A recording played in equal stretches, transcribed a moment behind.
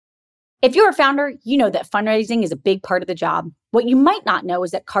If you're a founder, you know that fundraising is a big part of the job. What you might not know is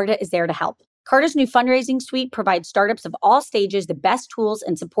that Carta is there to help. Carta's new fundraising suite provides startups of all stages the best tools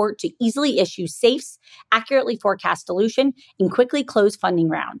and support to easily issue safes, accurately forecast dilution, and quickly close funding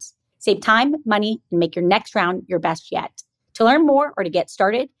rounds. Save time, money, and make your next round your best yet. To learn more or to get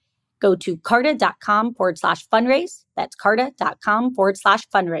started, go to carta.com/fundraise. That's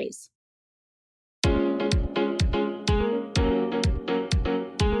carta.com/fundraise.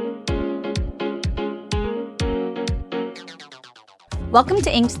 Welcome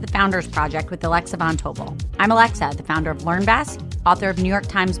to Inc.'s The Founders Project with Alexa Von Tobel. I'm Alexa, the founder of LearnVest, author of New York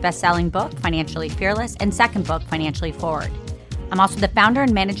Times bestselling book, Financially Fearless, and second book, Financially Forward. I'm also the founder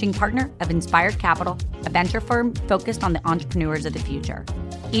and managing partner of Inspired Capital, a venture firm focused on the entrepreneurs of the future.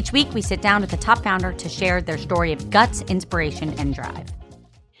 Each week, we sit down with a top founder to share their story of guts, inspiration, and drive.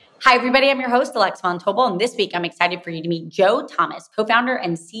 Hi, everybody. I'm your host, Alexa Von Tobel, and this week I'm excited for you to meet Joe Thomas, co-founder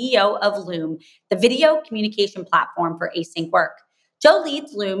and CEO of Loom, the video communication platform for async work. Joe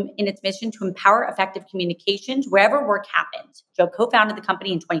leads Loom in its mission to empower effective communications wherever work happens. Joe co-founded the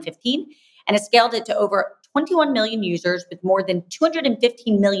company in 2015 and has scaled it to over 21 million users with more than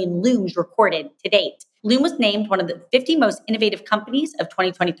 215 million Looms recorded to date. Loom was named one of the 50 most innovative companies of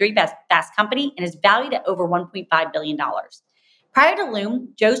 2023 Best Fast Company and is valued at over $1.5 billion. Prior to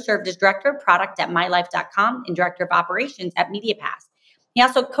Loom, Joe served as director of product at MyLife.com and director of operations at MediaPass. He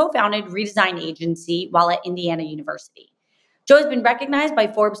also co-founded Redesign Agency while at Indiana University. Joe has been recognized by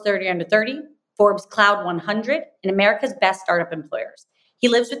Forbes 30 Under 30, Forbes Cloud 100, and America's Best Startup Employers. He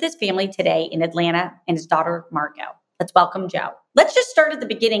lives with his family today in Atlanta and his daughter, Margot. Let's welcome Joe. Let's just start at the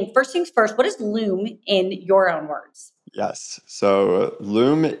beginning. First things first, what is Loom in your own words? Yes. So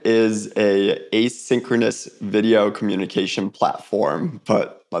Loom is a asynchronous video communication platform,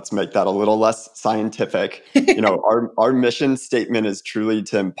 but let's make that a little less scientific. Our mission statement is truly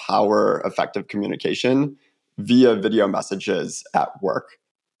to empower effective communication via video messages at work.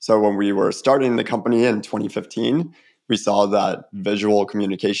 So when we were starting the company in 2015, we saw that visual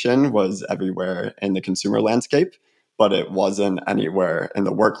communication was everywhere in the consumer landscape, but it wasn't anywhere in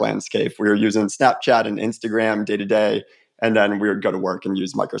the work landscape. We were using Snapchat and Instagram day to day, and then we would go to work and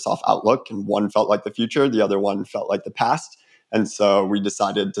use Microsoft Outlook, and one felt like the future, the other one felt like the past. And so we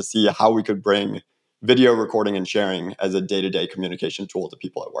decided to see how we could bring video recording and sharing as a day-to-day communication tool to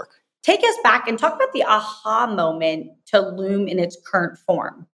people at work. Take us back and talk about the aha moment to Loom in its current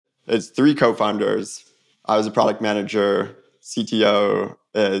form. It's three co-founders. I was a product manager, CTO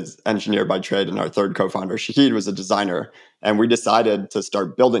is engineer by trade, and our third co-founder, Shahid, was a designer. And we decided to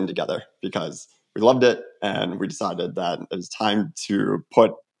start building together because we loved it, and we decided that it was time to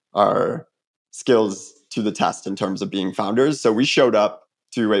put our skills to the test in terms of being founders. So we showed up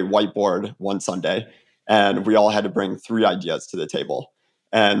to a whiteboard one Sunday, and we all had to bring three ideas to the table.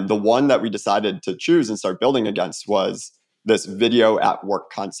 And the one that we decided to choose and start building against was this video at work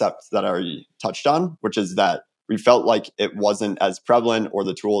concept that I already touched on, which is that we felt like it wasn't as prevalent, or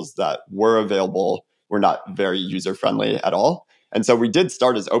the tools that were available were not very user-friendly at all. And so we did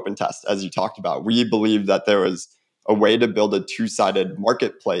start as open test, as you talked about. We believed that there was a way to build a two-sided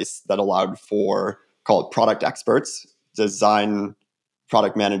marketplace that allowed for, call it product experts, design,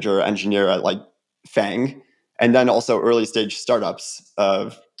 product manager, engineer at like FANG, and then also early stage startups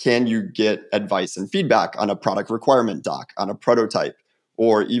of, can you get advice and feedback on a product requirement doc, on a prototype,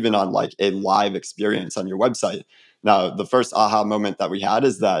 or even on like a live experience on your website? Now, the first aha moment that we had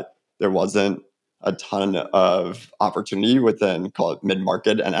is that there wasn't a ton of opportunity within, call it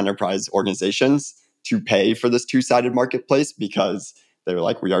mid-market and enterprise organizations, to pay for this two-sided marketplace because they were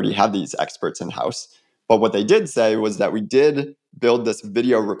like, we already have these experts in-house. But what they did say was that we did build this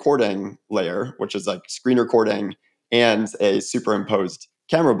video recording layer, which is like screen recording and a superimposed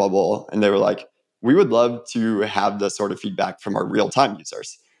camera bubble. And they were like, we would love to have this sort of feedback from our real-time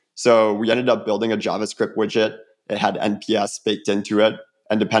users. So we ended up building a JavaScript widget. It had NPS baked into it.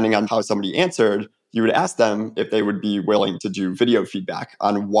 And depending on how somebody answered, you would ask them if they would be willing to do video feedback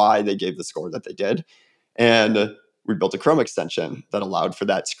on why they gave the score that they did. And we built a Chrome extension that allowed for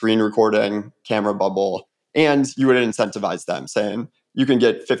that screen recording, camera bubble, and you would incentivize them saying, you can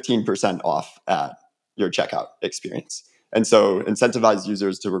get 15% off at your checkout experience. And so incentivize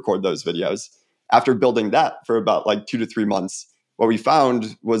users to record those videos. After building that for about like 2 to 3 months, what we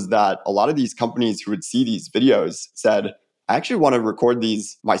found was that a lot of these companies who would see these videos said, I actually want to record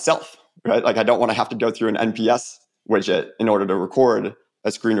these myself, right? Like I don't want to have to go through an NPS widget in order to record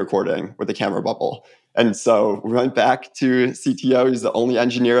a screen recording with a camera bubble. And so we went back to CTO, he's the only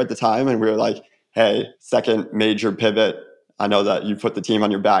engineer at the time, and we were like, hey, second major pivot. I know that you put the team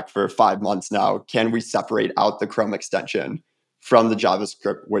on your back for 5 months now. Can we separate out the Chrome extension from the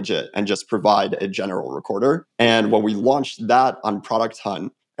JavaScript widget and just provide a general recorder. And when we launched that on Product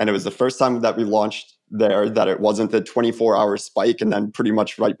Hunt, and it was the first time that we launched there that it wasn't the 24-hour spike and then pretty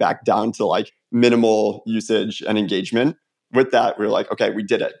much right back down to like minimal usage and engagement. With that, we were like, okay, we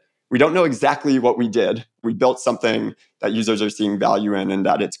did it. We don't know exactly what we did. We built something that users are seeing value in and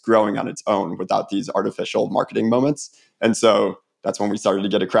that it's growing on its own without these artificial marketing moments. And so that's when we started to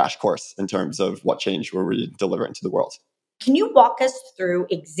get a crash course in terms of what change were we delivering to the world. Can you walk us through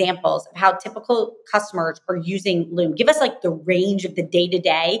examples of how typical customers are using Loom? Give us like the range of the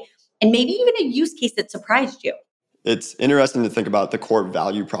day-to-day and maybe even a use case that surprised you. It's interesting to think about the core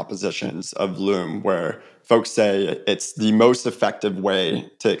value propositions of Loom, where folks say it's the most effective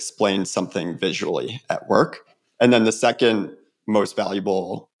way to explain something visually at work. And then the second most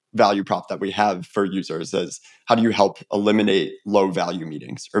valuable value prop that we have for users is how do you help eliminate low value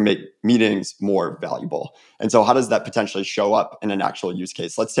meetings or make meetings more valuable? And so how does that potentially show up in an actual use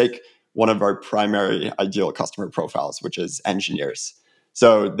case? Let's take one of our primary ideal customer profiles, which is engineers.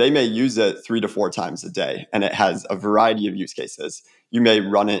 So they may use it 3 to 4 times a day, and it has a variety of use cases. You may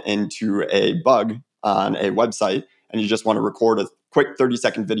run it into a bug on a website, and you just want to record a quick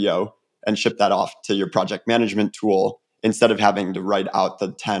 30-second video and ship that off to your project management tool instead of having to write out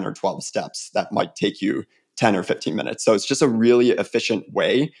the 10 or 12 steps that might take you 10 or 15 minutes. So it's just a really efficient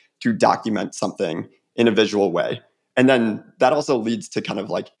way to document something in a visual way. And then that also leads to kind of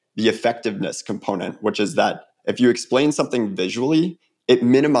like the effectiveness component, which is that if you explain something visually, it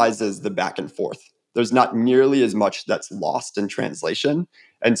minimizes the back and forth. There's not nearly as much that's lost in translation.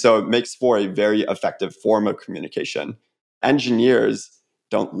 And so it makes for a very effective form of communication. Engineers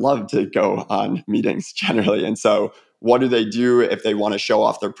don't love to go on meetings generally. And so what do they do if they want to show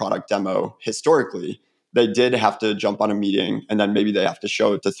off their product demo historically? They did have to jump on a meeting and then maybe they have to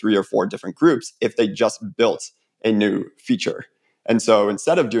show it to 3 or 4 different groups if they just built a new feature. And so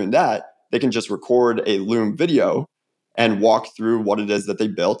instead of doing that, they can just record a Loom video and walk through what it is that they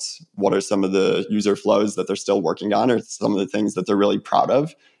built, what are some of the user flows that they're still working on, or some of the things that they're really proud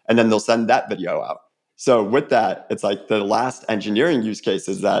of, and then they'll send that video out. So with that, it's like the last engineering use case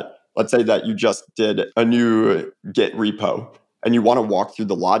is that, let's say that you just did a new Git repo, and you want to walk through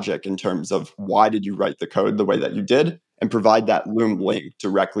the logic in terms of why did you write the code the way that you did, and provide that Loom link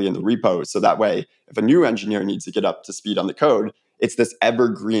directly in the repo. So that way, if a new engineer needs to get up to speed on the code, it's this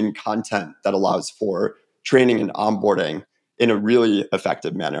evergreen content that allows for training and onboarding in a really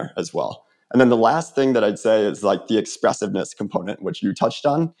effective manner as well. And then the last thing that I'd say is like the expressiveness component, which you touched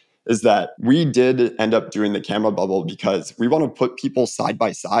on, is that we did end up doing the camera bubble because we want to put people side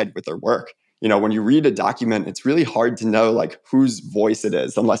by side with their work. You know, when you read a document, it's really hard to know like whose voice it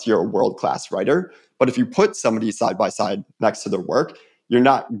is unless you're a world-class writer. But if you put somebody side by side next to their work, you're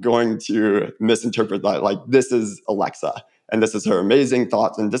not going to misinterpret that like this is Alexa and this is her amazing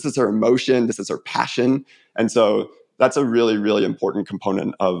thoughts and this is her emotion, this is her passion. And so that's a really, really important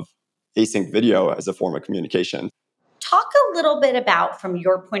component of async video as a form of communication. Talk a little bit about, from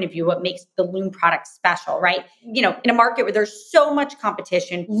your point of view, what makes the Loom product special, right? You know, in a market where there's so much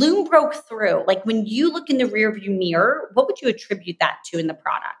competition, Loom broke through. Like when you look in the rearview mirror, what would you attribute that to in the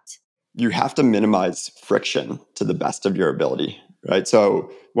product? You have to minimize friction to the best of your ability, right? So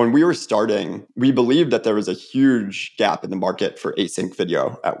when we were starting, we believed that there was a huge gap in the market for async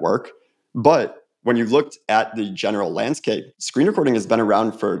video at work. But when you looked at the general landscape, screen recording has been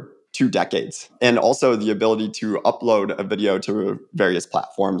around for 2 decades. And also the ability to upload a video to various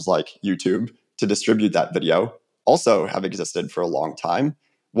platforms like YouTube to distribute that video also have existed for a long time.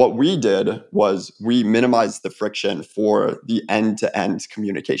 What we did was we minimized the friction for the end-to-end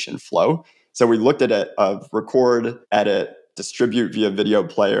communication flow. So we looked at it of record, edit, distribute via video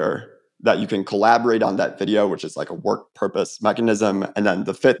player, that you can collaborate on that video, which is like a work purpose mechanism, and then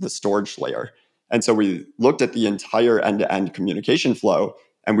the storage layer. And so we looked at the entire end-to-end communication flow,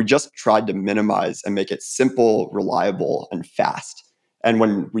 and we just tried to minimize and make it simple, reliable, and fast. And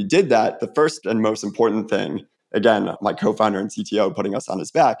when we did that, the first and most important thing, again, my co-founder and CTO putting us on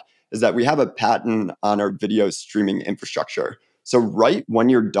his back, is that we have a patent on our video streaming infrastructure. So right when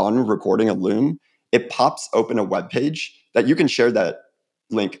you're done recording a Loom, it pops open a web page that you can share that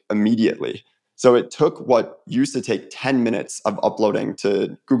link immediately. So it took what used to take 10 minutes of uploading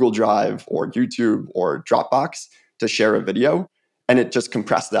to Google Drive or YouTube or Dropbox to share a video, and it just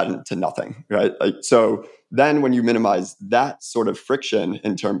compressed that into nothing, right? Like, so then when you minimize that sort of friction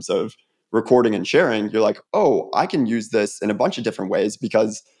in terms of recording and sharing, you're like, oh, I can use this in a bunch of different ways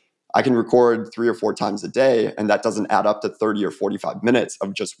because I can record 3 or 4 times a day, and that doesn't add up to 30 or 45 minutes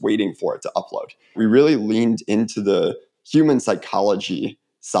of just waiting for it to upload. We really leaned into the human psychology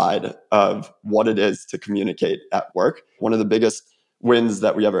side of what it is to communicate at work. One of the biggest wins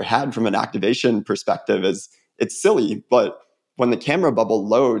that we ever had from an activation perspective is it's silly, but when the camera bubble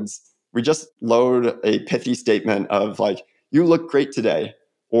loads, we just load a pithy statement of like, you look great today,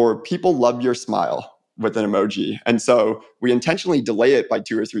 or people love your smile with an emoji. And so we intentionally delay it by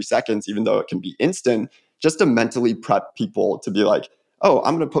 2 or 3 seconds, even though it can be instant, just to mentally prep people to be like, oh,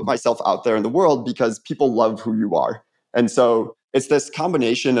 I'm going to put myself out there in the world because people love who you are. And so it's this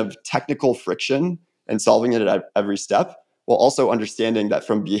combination of technical friction and solving it at every step, while also understanding that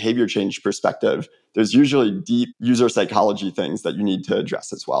from behavior change perspective, there's usually deep user psychology things that you need to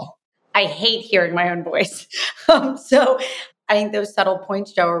address as well. I hate hearing my own voice. So I think those subtle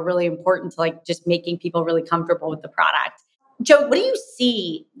points, Joe, are really important to like just making people really comfortable with the product. Joe, what do you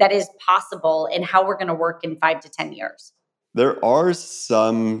see that is possible in how we're going to work in 5 to 10 years? There are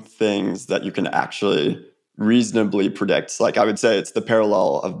some things that you can actually reasonably predict. Like I would say it's the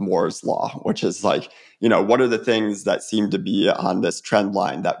parallel of Moore's law, which is like, what are the things that seem to be on this trend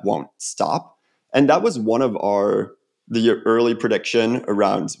line that won't stop? And that was one of the early prediction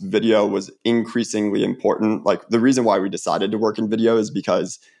around video was increasingly important. Like the reason why we decided to work in video is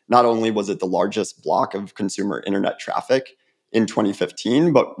because not only was it the largest block of consumer internet traffic in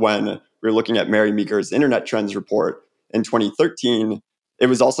 2015, but when we were looking at Mary Meeker's Internet Trends report, in 2013, it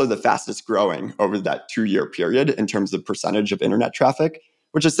was also the fastest growing over that 2-year period in terms of percentage of internet traffic,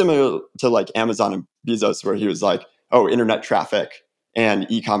 which is similar to like Amazon and Bezos, where he was like, oh, internet traffic and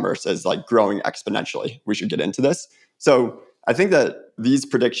e-commerce is like growing exponentially. We should get into this. So I think that these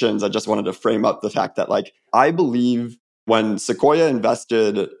predictions, I just wanted to frame up the fact that like, I believe when Sequoia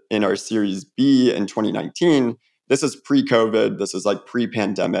invested in our Series B in 2019, this is pre-COVID, this is like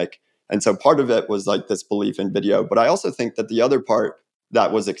pre-pandemic. And so part of it was like this belief in video. But I also think that the other part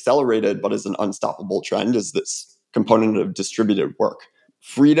that was accelerated, but is an unstoppable trend, is this component of distributed work.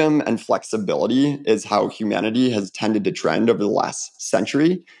 Freedom and flexibility is how humanity has tended to trend over the last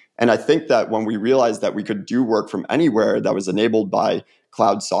century. And I think that when we realized that we could do work from anywhere that was enabled by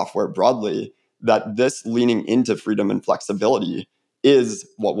cloud software broadly, that this leaning into freedom and flexibility is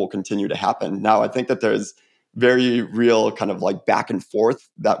what will continue to happen. Now, I think that there's very real kind of like back and forth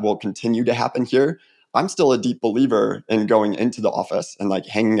that will continue to happen here. I'm still a deep believer in going into the office and like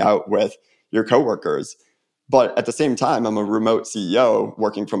hanging out with your coworkers. But at the same time, I'm a remote CEO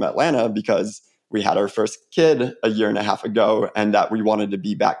working from Atlanta because we had our first kid a year and a half ago and that we wanted to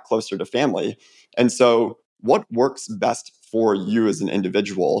be back closer to family. And so, what works best for you as an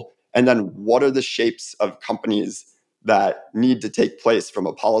individual? And then, what are the shapes of companies that need to take place from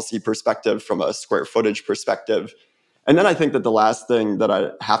a policy perspective, from a square footage perspective? And then I think that the last thing that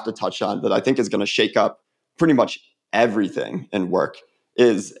I have to touch on that I think is going to shake up pretty much everything in work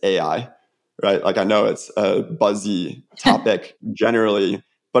is AI, right? Like I know it's a buzzy topic generally,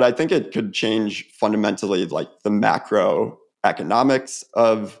 but I think it could change fundamentally like the macroeconomics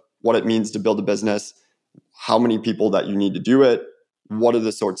of what it means to build a business, how many people that you need to do it, what are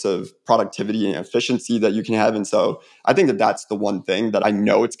the sorts of productivity and efficiency that you can have. And so I think that that's the one thing that I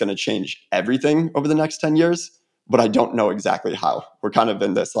know it's going to change everything over the next 10 years, but I don't know exactly how. We're kind of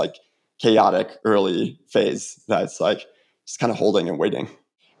in this like chaotic early phase that's like just kind of holding and waiting.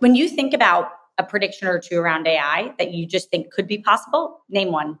 When you think about a prediction or two around AI that you just think could be possible,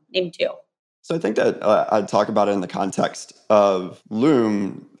 name one, name two. So I think that I'd talk about it in the context of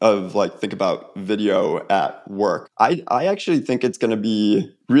Loom, of like think about video at work. I actually think it's going to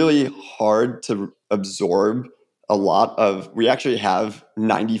be really hard to absorb a lot of, we actually have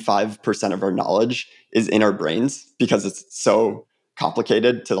 95% of our knowledge is in our brains because it's so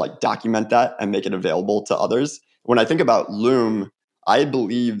complicated to like document that and make it available to others. When I think about Loom, I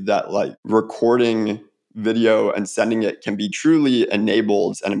believe that like recording video and sending it can be truly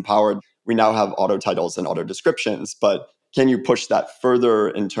enabled and empowered. We now have auto titles and auto descriptions, but can you push that further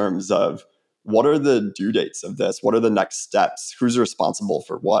in terms of what are the due dates of this? What are the next steps? Who's responsible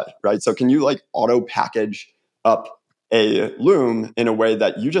for what, right? So can you like auto package up a Loom in a way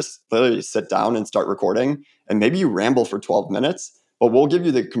that you just literally sit down and start recording and maybe you ramble for 12 minutes, but we'll give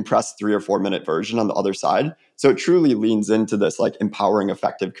you the compressed 3 or 4 minute version on the other side. So it truly leans into this like empowering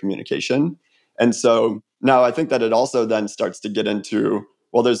effective communication. And so now I think that it also then starts to get into,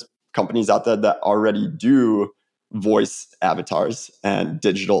 well, there's companies out there that already do voice avatars and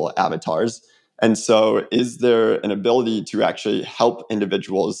digital avatars. And so is there an ability to actually help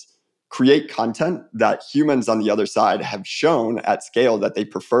individuals create content that humans on the other side have shown at scale that they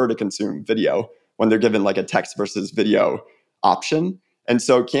prefer to consume video when they're given like a text versus video option? And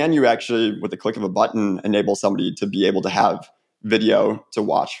so can you actually, with the click of a button, enable somebody to be able to have video to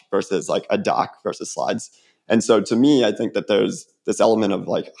watch versus like a doc versus slides? And so to me, I think that there's this element of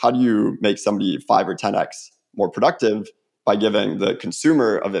like, how do you make somebody 5 or 10x more productive by giving the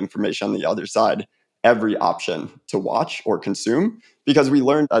consumer of information on the other side every option to watch or consume? Because we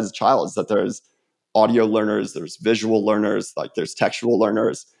learned as childs that there's audio learners, there's visual learners, like there's textual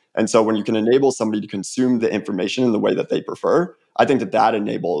learners. And so when you can enable somebody to consume the information in the way that they prefer, I think that that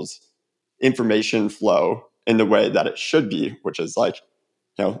enables information flow in the way that it should be, which is like,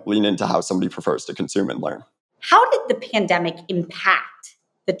 lean into how somebody prefers to consume and learn. How did the pandemic impact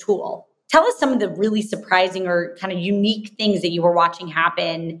the tool? Tell us some of the really surprising or kind of unique things that you were watching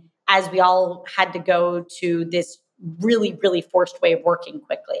happen as we all had to go to this really, really forced way of working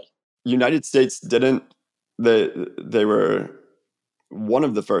quickly. United States didn't, they were one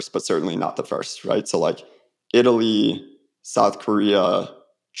of the first, but certainly not the first, right? So like Italy, South Korea,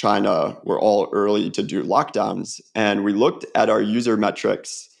 China were all early to do lockdowns. And we looked at our user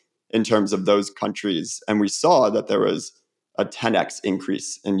metrics in terms of those countries, and we saw that there was a 10x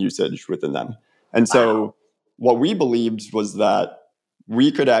increase in usage within them. And so what we believed was that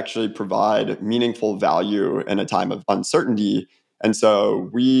we could actually provide meaningful value in a time of uncertainty. And so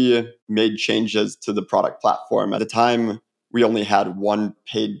we made changes to the product platform. At the time, we only had one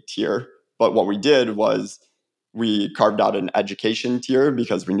paid tier. But what we did was we carved out an education tier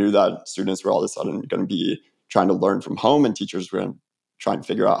because we knew that students were all of a sudden going to be trying to learn from home and teachers were going to try and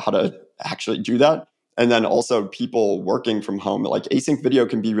figure out how to actually do that. And then also people working from home, like async video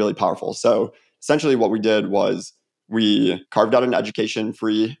can be really powerful. So essentially what we did was we carved out an education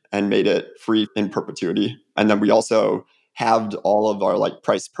free and made it free in perpetuity. And then we also halved all of our like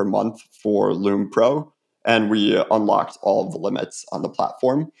price per month for Loom Pro, and we unlocked all of the limits on the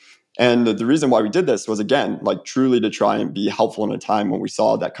platform. And the reason why we did this was, again, like truly to try and be helpful in a time when we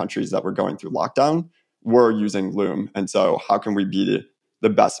saw that countries that were going through lockdown were using Loom. And so how can we be the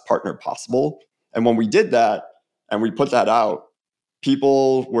best partner possible? And when we did that and we put that out,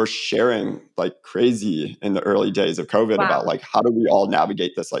 people were sharing like crazy in the early days of COVID about like, how do we all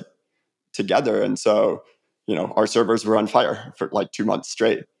navigate this like together? And so, our servers were on fire for like 2 months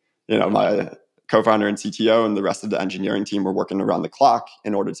straight. My co-founder and CTO and the rest of the engineering team were working around the clock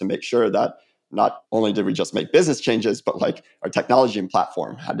in order to make sure that not only did we just make business changes, but like our technology and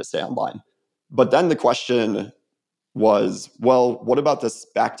platform had to stay online. But then the question was, well, what about this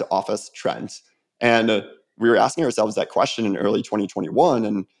back to office trend? And we were asking ourselves that question in early 2021,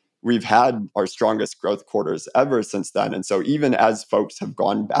 and we've had our strongest growth quarters ever since then. And so even as folks have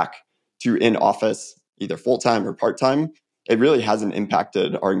gone back to in office, either full-time or part-time, it really hasn't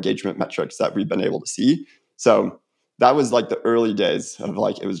impacted our engagement metrics that we've been able to see. So that was like the early days of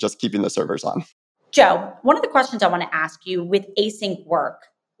like, it was just keeping the servers on. Joe, one of the questions I want to ask you with async work,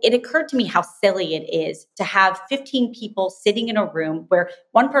 it occurred to me how silly it is to have 15 people sitting in a room where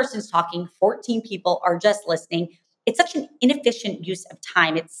one person's talking, 14 people are just listening. It's such an inefficient use of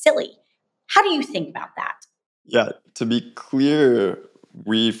time. It's silly. How do you think about that? Yeah, to be clear,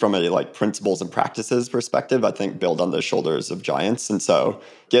 we from a like principles and practices perspective, I think build on the shoulders of giants. And so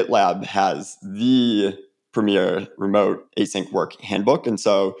GitLab has the premier remote async work handbook. And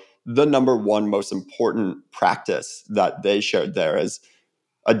so the number one most important practice that they shared there is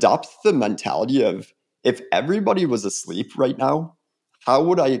adopt the mentality of, if everybody was asleep right now, how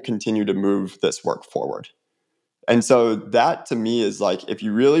would I continue to move this work forward? And so that to me is like, if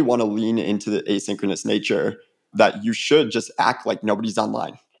you really want to lean into the asynchronous nature, that you should just act like nobody's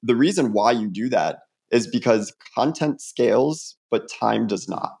online. The reason why you do that is because content scales, but time does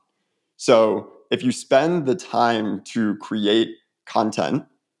not. So if you spend the time to create content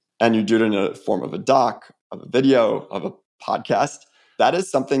and you do it in a form of a doc, of a video, of a podcast, that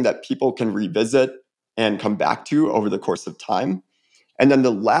is something that people can revisit and come back to over the course of time. And then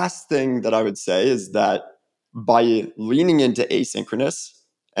the last thing that I would say is that by leaning into asynchronous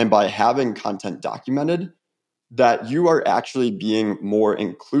and by having content documented, that you are actually being more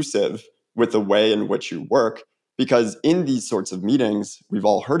inclusive with the way in which you work. Because in these sorts of meetings, we've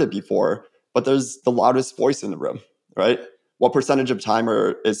all heard it before, but there's the loudest voice in the room, right? What percentage of time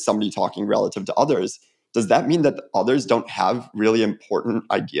is somebody talking relative to others? Does that mean that others don't have really important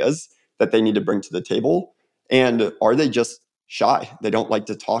ideas that they need to bring to the table? And are they just shy? They don't like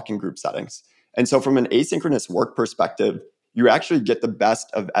to talk in group settings. And so from an asynchronous work perspective, you actually get the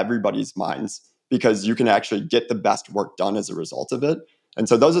best of everybody's minds because you can actually get the best work done as a result of it. And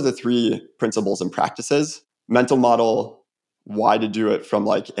so those are the three principles and practices: mental model, why to do it from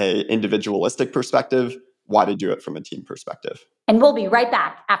like a individualistic perspective, why to do it from a team perspective. And we'll be right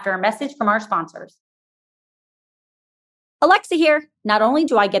back after a message from our sponsors. Alexa here. Not only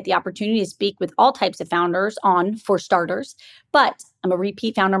do I get the opportunity to speak with all types of founders on For Starters, but I'm a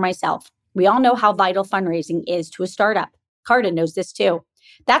repeat founder myself. We all know how vital fundraising is to a startup. Carta knows this too.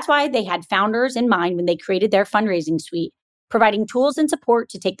 That's why they had founders in mind when they created their fundraising suite, providing tools and support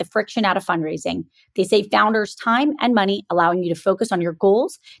to take the friction out of fundraising. They save founders time and money, allowing you to focus on your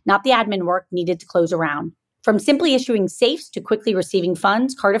goals, not the admin work needed to close a round. From simply issuing safes to quickly receiving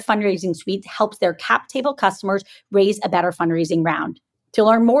funds, Carta Fundraising Suite helps their cap table customers raise a better fundraising round. To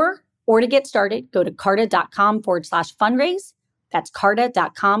learn more or to get started, go to carta.com/fundraise. That's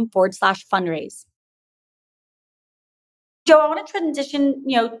carta.com/fundraise. Joe, I want to transition,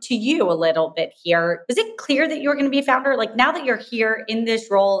 to you a little bit here. Is it clear that you're going to be a founder? Like now that you're here in this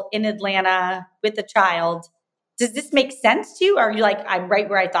role in Atlanta with a child, does this make sense to you? Are you like, I'm right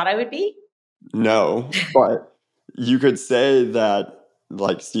where I thought I would be? No, but you could say that,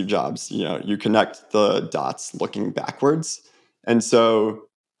 like Steve Jobs, you connect the dots looking backwards. And so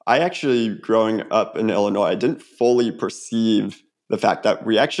I actually, growing up in Illinois, I didn't fully perceive the fact that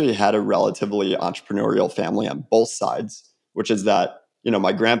we actually had a relatively entrepreneurial family on both sides, which is that,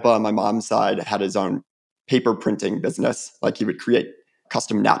 my grandpa on my mom's side had his own paper printing business. Like he would create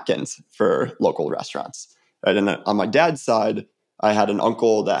custom napkins for local restaurants. Right? And then on my dad's side, I had an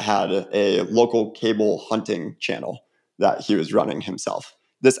uncle that had a local cable hunting channel that he was running himself.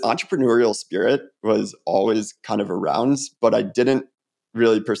 This entrepreneurial spirit was always kind of around, but I didn't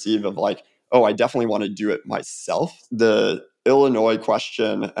really perceive of like, oh, I definitely want to do it myself. The Illinois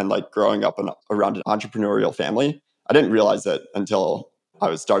question and like growing up around an entrepreneurial family, I didn't realize it until I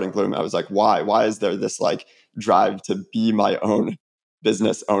was starting Loom. I was like, why? Why is there this like drive to be my own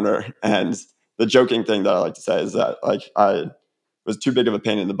business owner? And the joking thing that I like to say is that like I was too big of a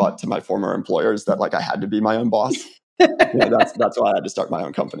pain in the butt to my former employers that like I had to be my own boss. That's why I had to start my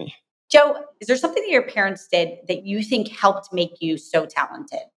own company. Joe, is there something that your parents did that you think helped make you so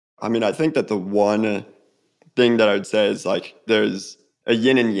talented? I mean, I think that the one thing that I would say is like there's a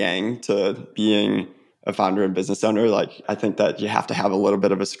yin and yang to being a founder and business owner. Like I think that you have to have a little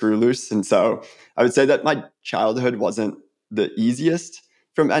bit of a screw loose. And so I would say that my childhood wasn't the easiest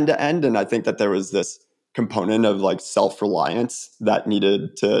from end to end. And I think that there was this component of like self-reliance that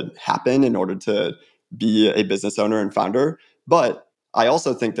needed to happen in order to be a business owner and founder. But I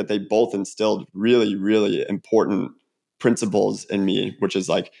also think that they both instilled really, really important principles in me, which is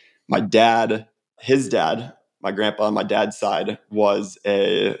like my dad, his dad, my grandpa on my dad's side was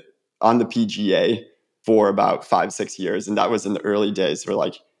on the PGA for about 5-6 years. And that was in the early days where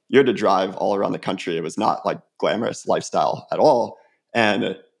like you had to drive all around the country. It was not like glamorous lifestyle at all.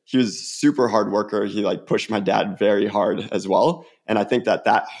 And he was super hard worker. He like pushed my dad very hard as well. And I think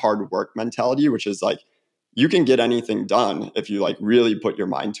that hard work mentality, which is like, you can get anything done if you like really put your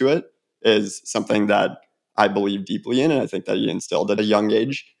mind to it, is something that I believe deeply in. And I think that he instilled at a young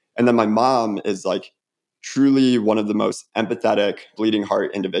age. And then my mom is like truly one of the most empathetic, bleeding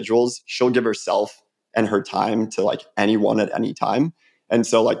heart individuals. She'll give herself and her time to like anyone at any time. And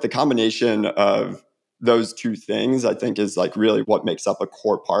so like the combination of those two things, I think is like really what makes up a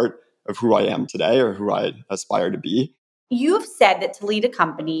core part of who I am today or who I aspire to be. You've said that to lead a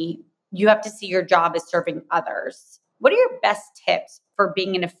company, you have to see your job as serving others. What are your best tips for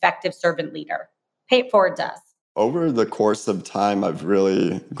being an effective servant leader? Pay it forward to us. Over the course of time, I've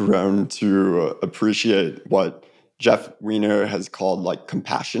really grown to appreciate what Jeff Weiner has called like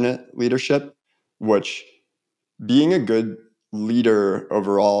compassionate leadership, which being a good leader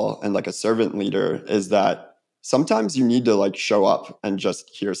overall and like a servant leader is that sometimes you need to like show up and just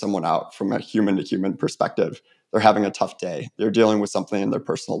hear someone out from a human to human perspective. They're having a tough day. They're dealing with something in their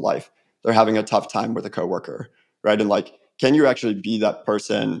personal life. They're having a tough time with a coworker, right? And like, can you actually be that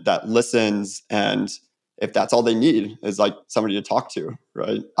person that listens? And if that's all they need is like somebody to talk to,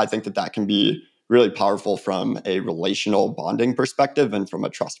 right? I think that can be really powerful from a relational bonding perspective and from a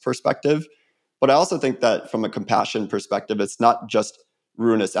trust perspective. But I also think that from a compassion perspective, it's not just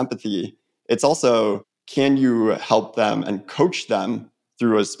ruinous empathy. It's also, can you help them and coach them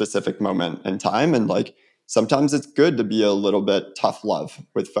through a specific moment in time? And like, sometimes it's good to be a little bit tough love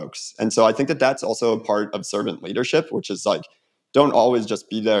with folks. And so I think that that's also a part of servant leadership, which is like, don't always just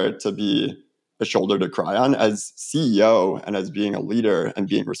be there to be a shoulder to cry on. As CEO and as being a leader and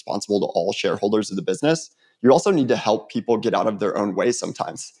being responsible to all shareholders of the business, you also need to help people get out of their own way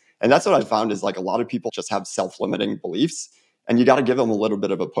sometimes. And that's what I found is like a lot of people just have self-limiting beliefs and you got to give them a little bit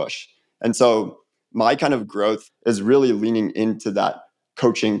of a push. And so my kind of growth is really leaning into that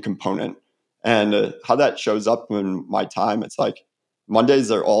coaching component. And how that shows up in my time, it's like Mondays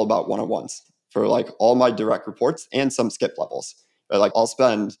are all about one-on-ones for like all my direct reports and some skip levels. But like I'll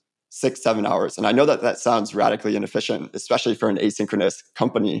spend 6-7 hours. And I know that sounds radically inefficient, especially for an asynchronous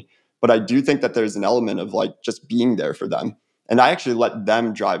company. But I do think that there's an element of like just being there for them. And I actually let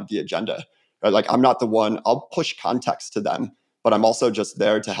them drive the agenda, right? Like I'm not the one, I'll push context to them, but I'm also just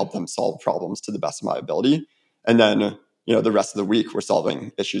there to help them solve problems to the best of my ability. And then, the rest of the week, we're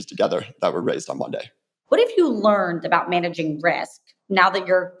solving issues together that were raised on Monday. What have you learned about managing risk now that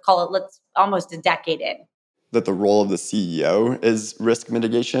you're, call it, let's almost a decade in? That the role of the CEO is risk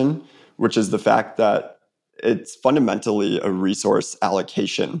mitigation, which is the fact that it's fundamentally a resource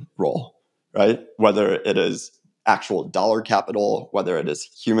allocation role, right? Whether it is actual dollar capital, whether it is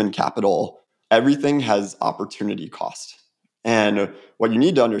human capital, everything has opportunity cost. And what you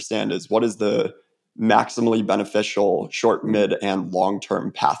need to understand is what is the maximally beneficial short, mid, and long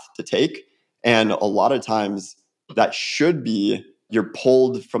term path to take. And a lot of times that should be you're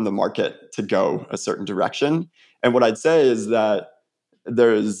pulled from the market to go a certain direction. And what I'd say is that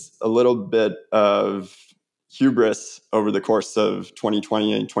there's a little bit of hubris over the course of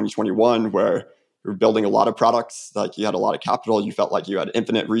 2020 and 2021 where you're building a lot of products, like you had a lot of capital, you felt like you had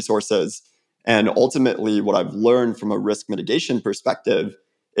infinite resources. And ultimately, what I've learned from a risk mitigation perspective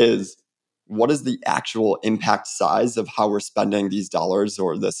is what is the actual impact size of how we're spending these dollars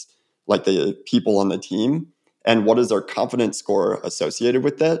or this, like the people on the team, and what is our confidence score associated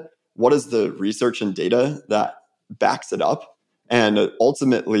with it? What is the research and data that backs it up? And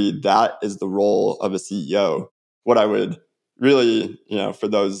ultimately, that is the role of a CEO. What I would really, for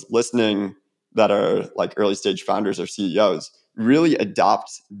those listening that are like early stage founders or CEOs, really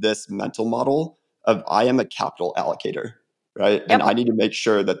adopt this mental model of I am a capital allocator, right? And Yep. I need to make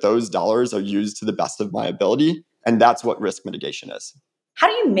sure that those dollars are used to the best of my ability. And that's what risk mitigation is. How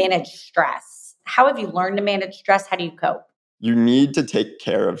do you manage stress? How have you learned to manage stress? How do you cope? You need to take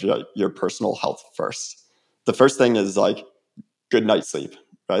care of your personal health first. The first thing is like good night's sleep,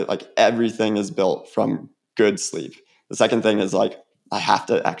 right? Like everything is built from good sleep. The second thing is like, I have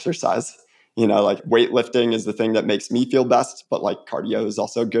to exercise. Like weightlifting is the thing that makes me feel best, but like cardio is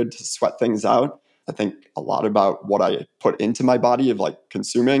also good to sweat things out. I think a lot about what I put into my body of like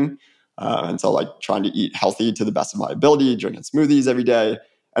consuming. And so like trying to eat healthy to the best of my ability, drinking smoothies every day.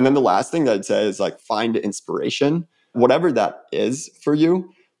 And then the last thing that I'd say is like find inspiration, whatever that is for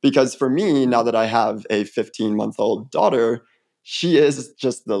you. Because for me, now that I have a 15-month-old daughter, she is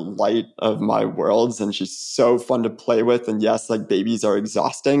just the light of my worlds and she's so fun to play with. And yes, like babies are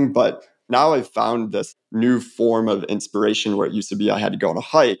exhausting, but now I've found this new form of inspiration where it used to be I had to go on a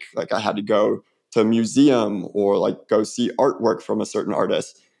hike, like I had to go to a museum or like go see artwork from a certain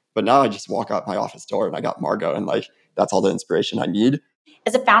artist. But now I just walk out my office door and I got Margot and like that's all the inspiration I need.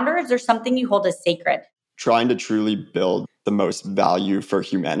 As a founder, is there something you hold as sacred? Trying to truly build the most value for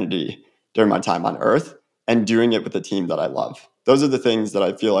humanity during my time on Earth and doing it with a team that I love. Those are the things that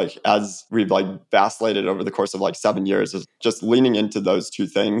I feel like as we've like vacillated over the course of like 7 years is just leaning into those two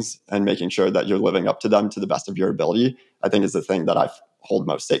things and making sure that you're living up to them to the best of your ability, I think is the thing that I hold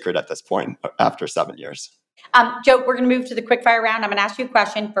most sacred at this point after 7 years. Joe, we're going to move to the quick fire round. I'm going to ask you a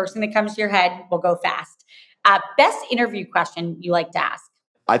question. First thing that comes to your head, we'll go fast. Best interview question you like to ask?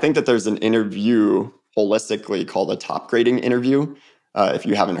 I think that there's an interview holistically called a top grading interview. If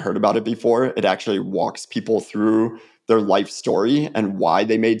you haven't heard about it before, it actually walks people through their life story and why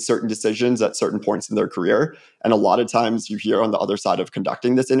they made certain decisions at certain points in their career. And a lot of times you hear on the other side of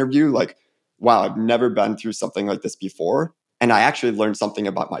conducting this interview, like, wow, I've never been through something like this before. And I actually learned something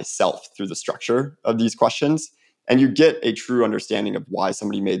about myself through the structure of these questions. And you get a true understanding of why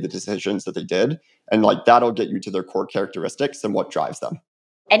somebody made the decisions that they did. And like that'll get you to their core characteristics and what drives them.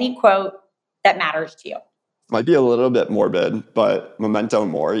 Any quote that matters to you? Might be a little bit morbid, but memento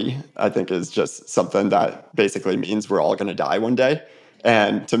mori, I think, is just something that basically means we're all going to die one day.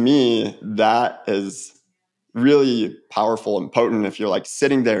 And to me, that is really powerful and potent if you're like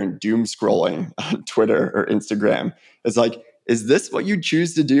sitting there and doom scrolling on Twitter or Instagram. It's like, is this what you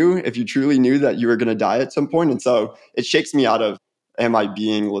choose to do if you truly knew that you were going to die at some point? And so it shakes me out of, am I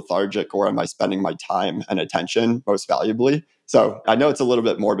being lethargic or am I spending my time and attention most valuably? So I know it's a little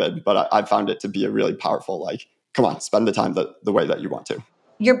bit morbid, but I found it to be a really powerful, like, come on, spend the time the way that you want to.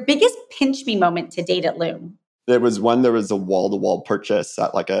 Your biggest pinch me moment to date at Loom? It was when there was a wall-to-wall purchase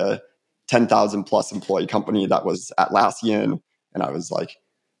at like a 10,000 plus employee company that was Atlassian. And I was like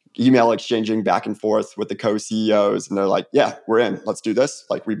email exchanging back and forth with the co-CEOs. And they're like, yeah, we're in, let's do this.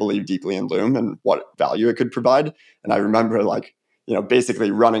 Like we believe deeply in Loom and what value it could provide. And I remember like,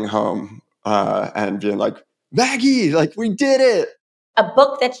 basically running home and being like, Maggie, like we did it. A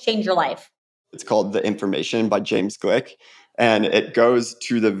book that's changed your life? It's called The Information by James Glick. And it goes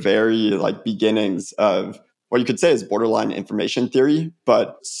to the very like beginnings of what you could say is borderline information theory,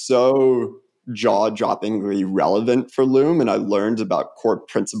 but so jaw-droppingly relevant for Loom. And I learned about core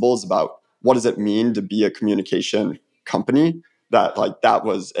principles about what does it mean to be a communication company. that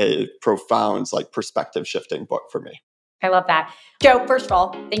was a profound perspective shifting book for me. I love that. Joe, first of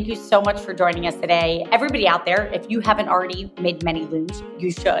all, thank you so much for joining us today. Everybody out there, if you haven't already made many looms,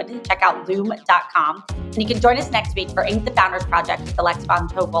 you should. Check out loom.com. And you can join us next week for Ink the Founders Project with Alexa Von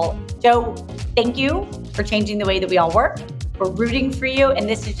Tobel. Joe, thank you for changing the way that we all work. We're rooting for you. And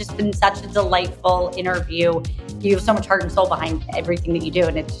this has just been such a delightful interview. You have so much heart and soul behind everything that you do.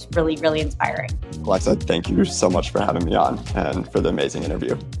 And it's just really, really inspiring. Alexa, thank you so much for having me on and for the amazing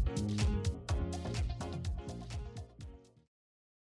interview.